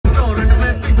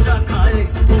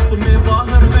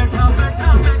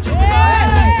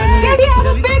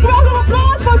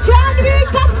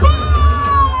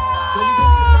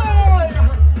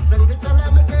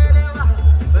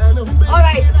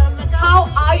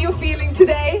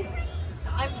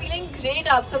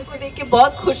आप सबको देख के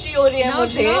बहुत खुशी हो रही है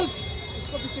मुझे।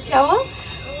 क्या हुआ?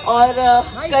 और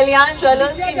कल्याण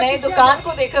ज्वेलर्स की नई दुकान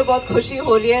को देखकर बहुत खुशी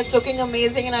हो रही है। It's looking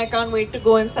amazing and I can't wait to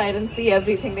go inside and see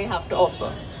everything they have to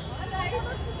offer.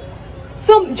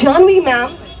 So, Janvi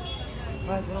ma'am,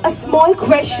 a small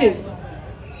question.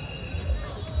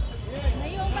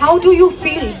 How do you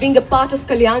feel being a part of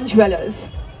Kalyan Jewellers?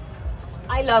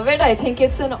 I love it. I think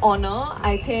it's an honor.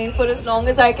 I think for as long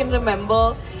as I can remember,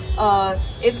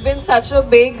 it's been such a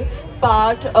big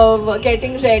part of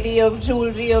getting ready of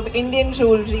jewelry, of Indian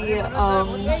jewelry.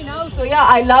 So yeah,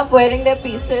 I love wearing their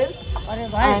pieces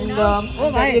and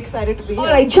I'm very excited to be here.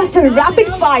 Alright, just a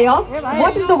rapid fire.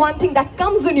 What is the one thing that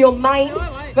comes in your mind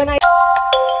when I